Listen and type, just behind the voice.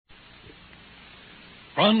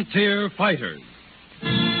Frontier Fighters.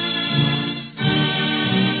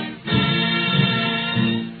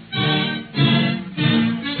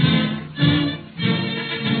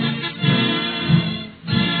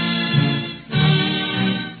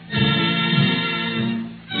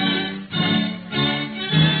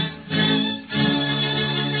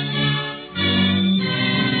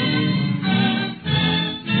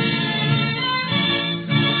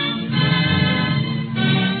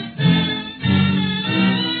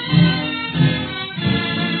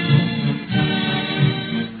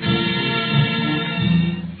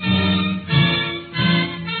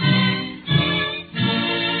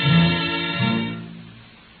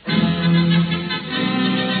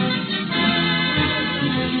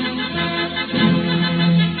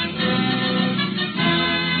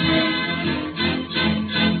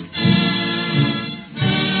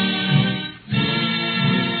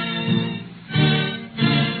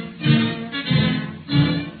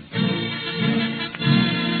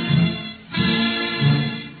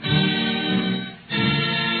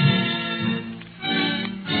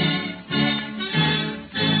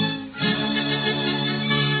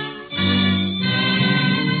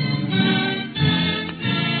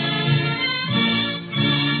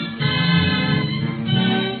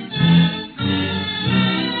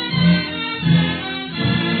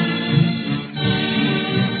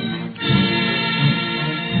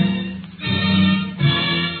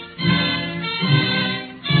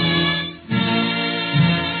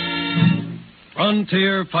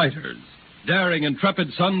 Frontier Fighters, daring,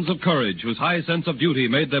 intrepid sons of courage whose high sense of duty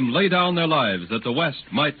made them lay down their lives that the West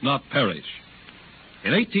might not perish.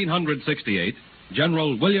 In 1868,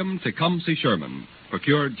 General William Tecumseh Sherman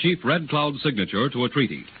procured Chief Red Cloud's signature to a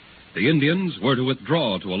treaty. The Indians were to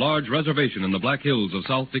withdraw to a large reservation in the Black Hills of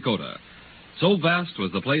South Dakota. So vast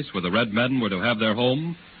was the place where the Red Men were to have their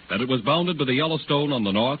home that it was bounded by the Yellowstone on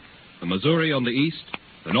the north, the Missouri on the east,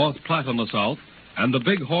 the North Platte on the south, and the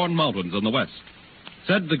Big Horn Mountains on the west.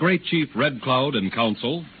 Said the great Chief Red Cloud in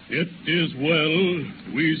council, "It is well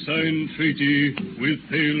we sign treaty with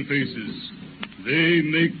pale faces. They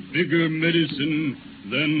make bigger medicine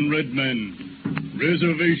than red men.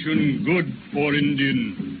 Reservation good for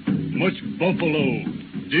Indian. Much buffalo,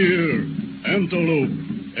 deer, antelope,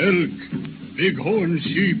 elk, bighorn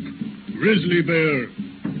sheep, grizzly bear.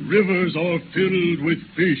 Rivers are filled with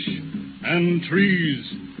fish, and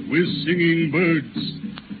trees with singing birds.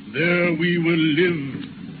 There we will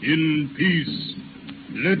live in peace.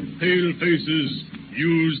 Let pale faces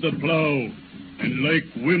use the plow, and like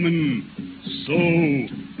women,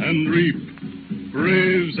 sow and reap.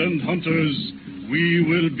 Braves and hunters we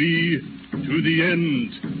will be to the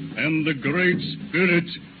end, and the Great Spirit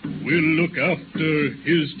will look after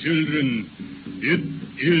his children. It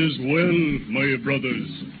is well, my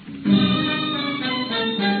brothers."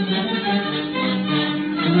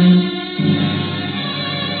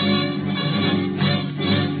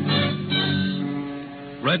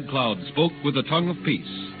 Red Cloud spoke with the tongue of peace,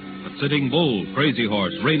 but Sitting Bull, Crazy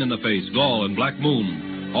Horse, Rain in the Face, Gall, and Black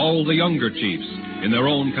Moon, all the younger chiefs, in their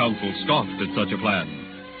own council, scoffed at such a plan.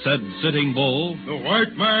 Said Sitting Bull, "The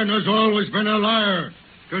white man has always been a liar.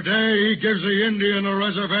 Today he gives the Indian a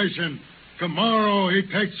reservation. Tomorrow he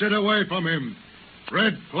takes it away from him.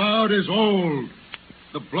 Red Cloud is old.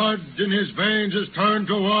 The blood in his veins is turned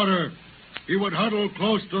to water. He would huddle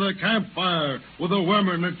close to the campfire with the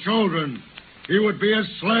women and children. He would be a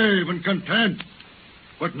slave and content.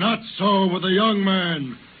 But not so with the young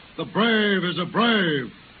man. The brave is a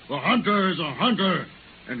brave. The hunter is a hunter.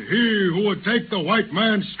 And he who would take the white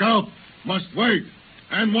man's scalp must wait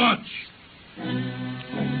and watch."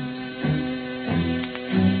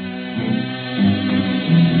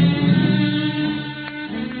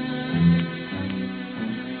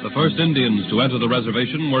 The first Indians to enter the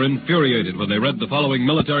reservation were infuriated when they read the following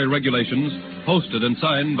military regulations posted and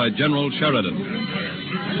signed by General Sheridan.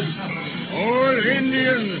 "All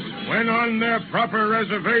Indians, when on their proper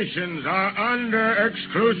reservations, are under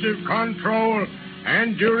exclusive control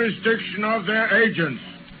and jurisdiction of their agents.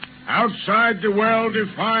 Outside the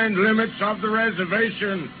well-defined limits of the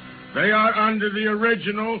reservation, they are under the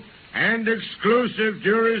original and exclusive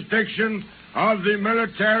jurisdiction of the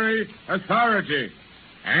military authority.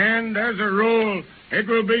 And, as a rule, it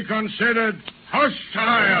will be considered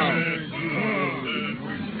hostile."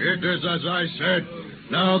 It is as I said.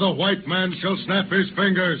 Now the white man shall snap his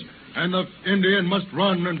fingers, and the Indian must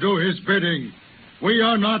run and do his bidding. We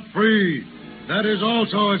are not free. That is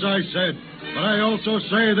also as I said. But I also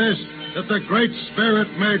say this, that the Great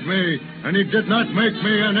Spirit made me, and he did not make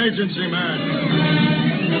me an agency man.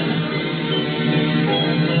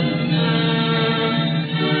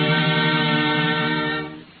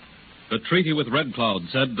 treaty with Red Cloud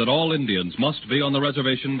said that all Indians must be on the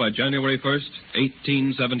reservation by January 1st,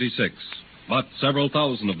 1876. But several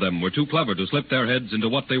thousand of them were too clever to slip their heads into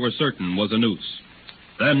what they were certain was a noose.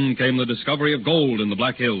 Then came the discovery of gold in the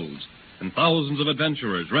Black Hills, and thousands of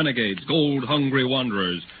adventurers, renegades, gold-hungry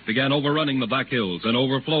wanderers began overrunning the Black Hills and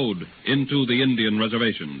overflowed into the Indian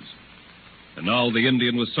reservations. And now the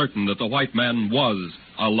Indian was certain that the white man was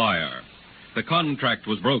a liar. The contract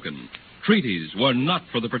was broken. Treaties were not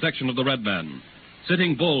for the protection of the red man.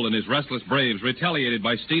 Sitting Bull and his restless braves retaliated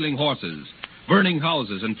by stealing horses, burning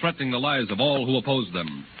houses, and threatening the lives of all who opposed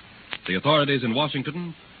them. The authorities in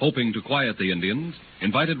Washington, hoping to quiet the Indians,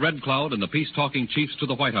 invited Red Cloud and the peace-talking chiefs to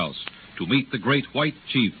the White House to meet the great white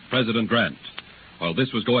chief, President Grant. While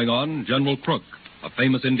this was going on, General Crook, a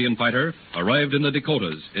famous Indian fighter, arrived in the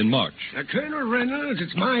Dakotas in March. Colonel Reynolds,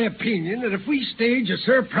 it's my opinion that if we stage a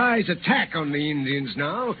surprise attack on the Indians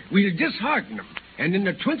now, we'll dishearten them. And in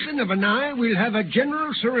the twinkling of an eye, we'll have a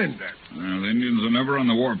general surrender. Well, the Indians are never on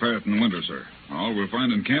the warpath in winter, sir. All we'll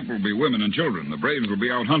find in camp will be women and children. The braves will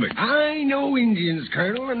be out hunting. I know Indians,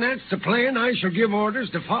 Colonel, and that's the plan I shall give orders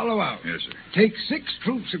to follow out. Yes, sir. Take 6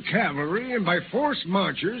 troops of cavalry, and by forced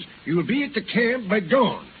marchers, you'll be at the camp by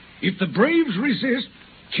dawn. If the braves resist,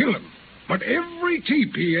 kill them. But every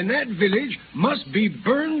teepee in that village must be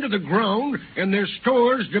burned to the ground and their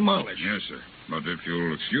stores demolished. Yes, sir. But if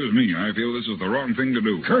you'll excuse me, I feel this is the wrong thing to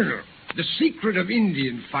do. Colonel, the secret of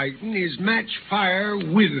Indian fighting is match fire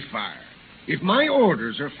with fire. If my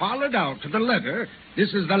orders are followed out to the letter,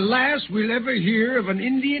 this is the last we'll ever hear of an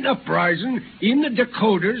Indian uprising in the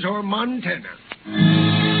Dakotas or Montana.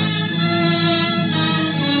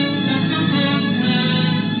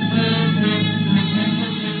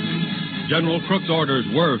 General Crook's orders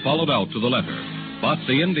were followed out to the letter. But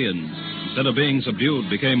the Indians, instead of being subdued,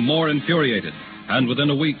 became more infuriated, and within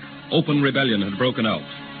a week, open rebellion had broken out.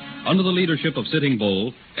 Under the leadership of Sitting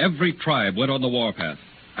Bull, every tribe went on the warpath,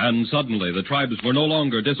 and suddenly the tribes were no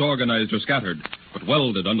longer disorganized or scattered, but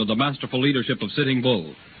welded under the masterful leadership of Sitting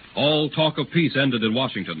Bull. All talk of peace ended in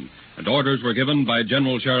Washington, and orders were given by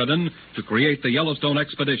General Sheridan to create the Yellowstone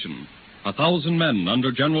Expedition. 1,000 men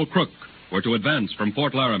under General Crook were to advance from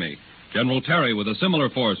Fort Laramie. General Terry, with a similar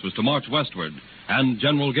force, was to march westward, and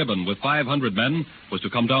General Gibbon, with 500 men, was to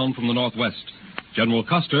come down from the northwest. General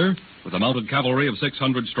Custer, with a mounted cavalry of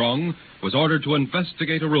 600 strong, was ordered to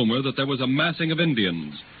investigate a rumor that there was a massing of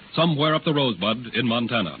Indians somewhere up the Rosebud in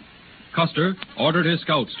Montana. Custer ordered his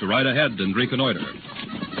scouts to ride ahead and reconnoiter.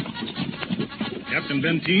 Captain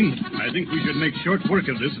Benteen, I think we should make short work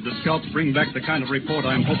of this if the scouts bring back the kind of report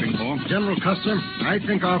I'm hoping for. General Custer, I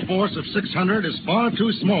think our force of 600 is far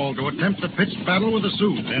too small to attempt a pitched battle with the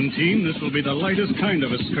Sioux. Benteen, this will be the lightest kind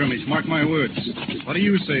of a skirmish, mark my words. What do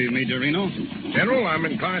you say, Major Reno? General, I'm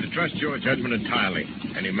inclined to trust your judgment entirely.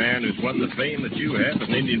 Any man who's won the fame that you have as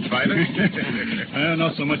an Indian fighter? They're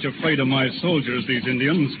not so much afraid of my soldiers, these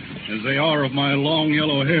Indians, as they are of my long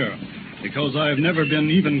yellow hair. Because I've never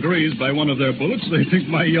been even grazed by one of their bullets, they think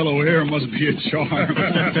my yellow hair must be a charm.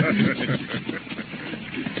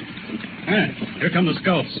 Here come the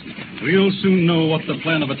scouts. We'll soon know what the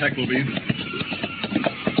plan of attack will be.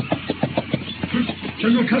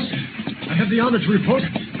 General Custer, I have the honor to report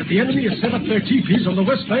that the enemy has set up their teepees on the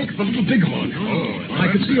west bank of the Little Bighorn.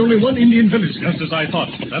 I could see only one Indian village. Just as I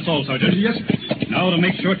thought. That's all, Sergeant. Yes. Now, to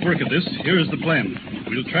make short work of this, here is the plan.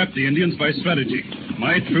 We'll trap the Indians by strategy.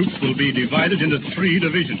 My troops will be divided into 3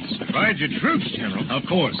 divisions. Divide your troops, General. Of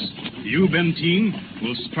course. You, Benteen,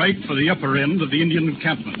 will strike for the upper end of the Indian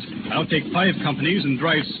encampment. I'll take 5 companies and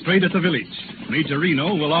drive straight at the village. Major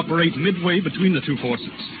Reno will operate midway between the 2 forces.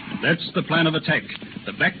 That's the plan of attack.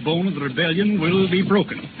 The backbone of the rebellion will be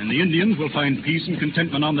broken, and the Indians will find peace and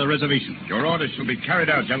contentment on their reservation. Your orders shall be carried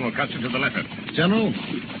out, General Custer, to the letter. General,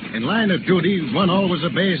 in line of duty, one always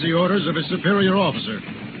obeys the orders of his superior officer.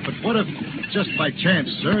 But what if, just by chance,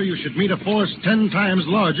 sir, you should meet a force 10 times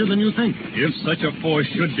larger than you think? If such a force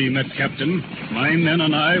should be met, Captain, my men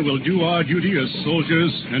and I will do our duty as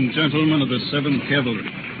soldiers and gentlemen of the 7th Cavalry.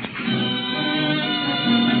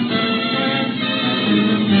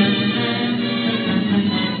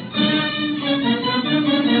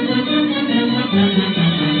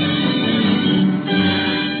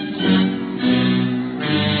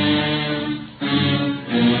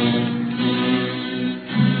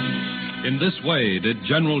 In this way did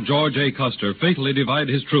General George A. Custer fatally divide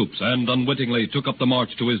his troops and unwittingly took up the march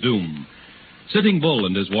to his doom. Sitting Bull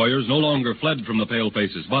and his warriors no longer fled from the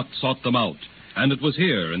palefaces, but sought them out. And it was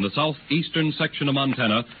here, in the southeastern section of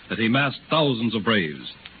Montana, that he massed thousands of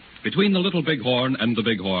braves. Between the Little Bighorn and the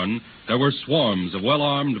Bighorn, there were swarms of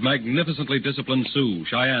well-armed, magnificently disciplined Sioux,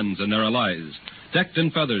 Cheyennes, and their allies, decked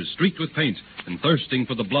in feathers, streaked with paint, and thirsting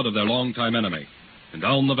for the blood of their longtime enemy. And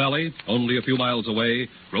down the valley, only a few miles away,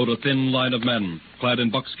 rode a thin line of men, clad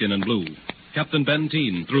in buckskin and blue. Captain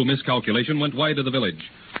Benteen, through miscalculation, went wide of the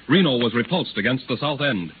village. Reno was repulsed against the south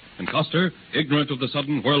end, and Custer, ignorant of the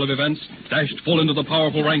sudden whirl of events, dashed full into the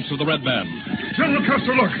powerful ranks of the Red Man. General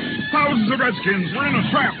Custer, look. Thousands of Redskins. We're in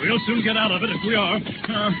a trap. We'll soon get out of it if we are.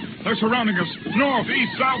 They're surrounding us. North,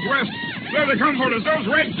 east, south, west. There they come for us. Those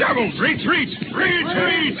red devils. Retreat!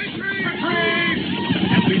 Retreat! Retreat!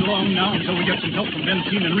 Can't be long now until we get some help from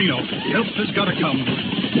Benteen and Reno. Help has got to come.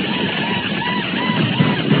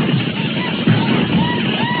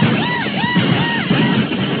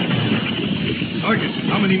 Sergeant,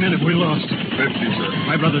 how many men have we lost? 50, sir.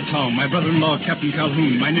 My brother Tom, my brother-in-law Captain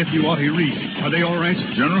Calhoun, my nephew Audie Reed. Are they all right?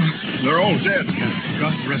 General, they're all dead.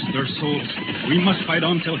 God rest their souls. We must fight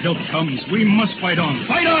on till help comes. We must fight on.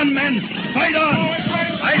 Fight on, men! Fight on!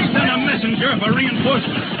 I sent a messenger for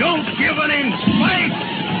reinforcements. Don't give an inch. Fight!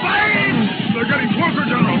 Fight! They're getting closer,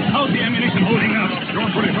 General. How's the ammunition holding up?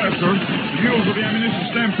 Going pretty fast, sir. The mules of the ammunition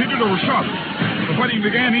stampeded or were shot. The fighting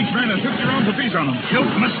began. Each man had 50 rounds apiece on them. Help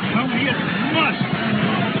must come. It must.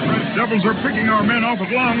 The red devils are picking our men off at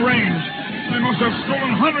long range. They must have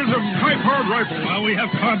stolen hundreds of high-powered rifles. Well, we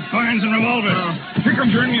have carbines and revolvers. Here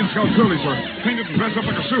comes your Indian scout, Curly, sir. Painted and dressed up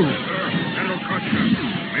like a Sioux. General Custer,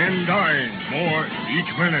 men dying. More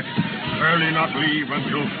each minute. Early not leave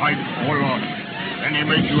until fight or loss. Then he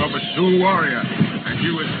make you up a Sioux warrior, and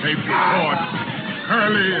you escape the sword.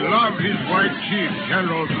 Curly love his white chief,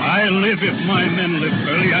 General. I live if my men live,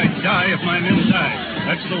 Curly. I die if my men die.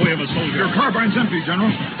 That's the way of a soldier. Your carbine's empty,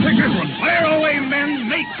 General. Take this one. Fire away, men.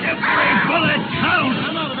 Make every bullet count.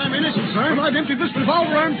 I'm out of ammunition, sir. When I've emptied this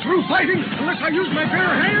revolver, I'm through fighting unless I use my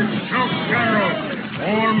bare hands. Look, General.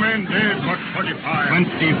 All men dead but 25.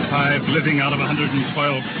 25 living out of 112.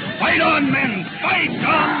 Fight on, men. Fight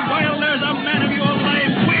on while there's a man of you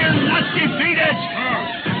alive. We're not defeated.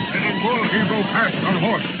 Letting Bull, he go fast on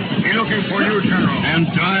horse. He looking for you, General. And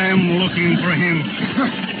I'm looking for him.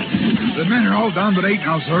 The men are all down but 8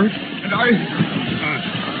 now, sir. And I...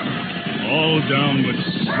 All down but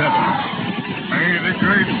 7. May the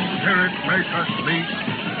Great Spirit make us meet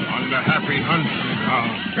on the happy hunting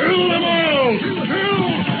ground. Kill them all! Kill!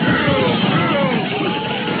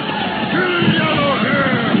 Kill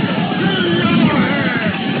Yellowhair! Kill Yellowhair!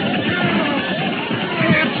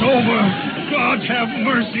 It's over. God have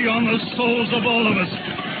mercy on the souls of all of us.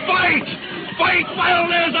 Fight! Fight while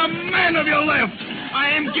there's a man of you left. I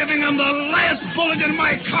am giving him the last bullet in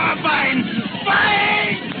my carbine.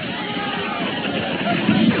 Fight!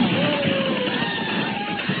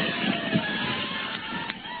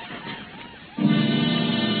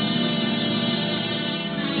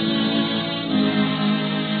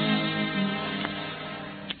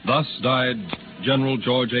 Thus died General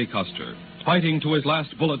George A. Custer, fighting to his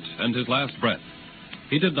last bullet and his last breath.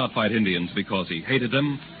 He did not fight Indians because he hated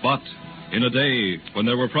them, but in a day when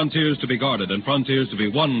there were frontiers to be guarded and frontiers to be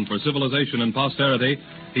won for civilization and posterity,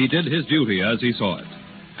 he did his duty as he saw it.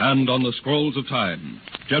 And on the scrolls of time,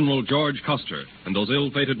 General George Custer and those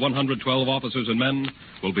ill-fated 112 officers and men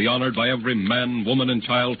will be honored by every man, woman, and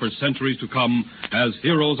child for centuries to come as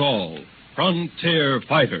heroes all, frontier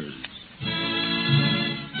fighters.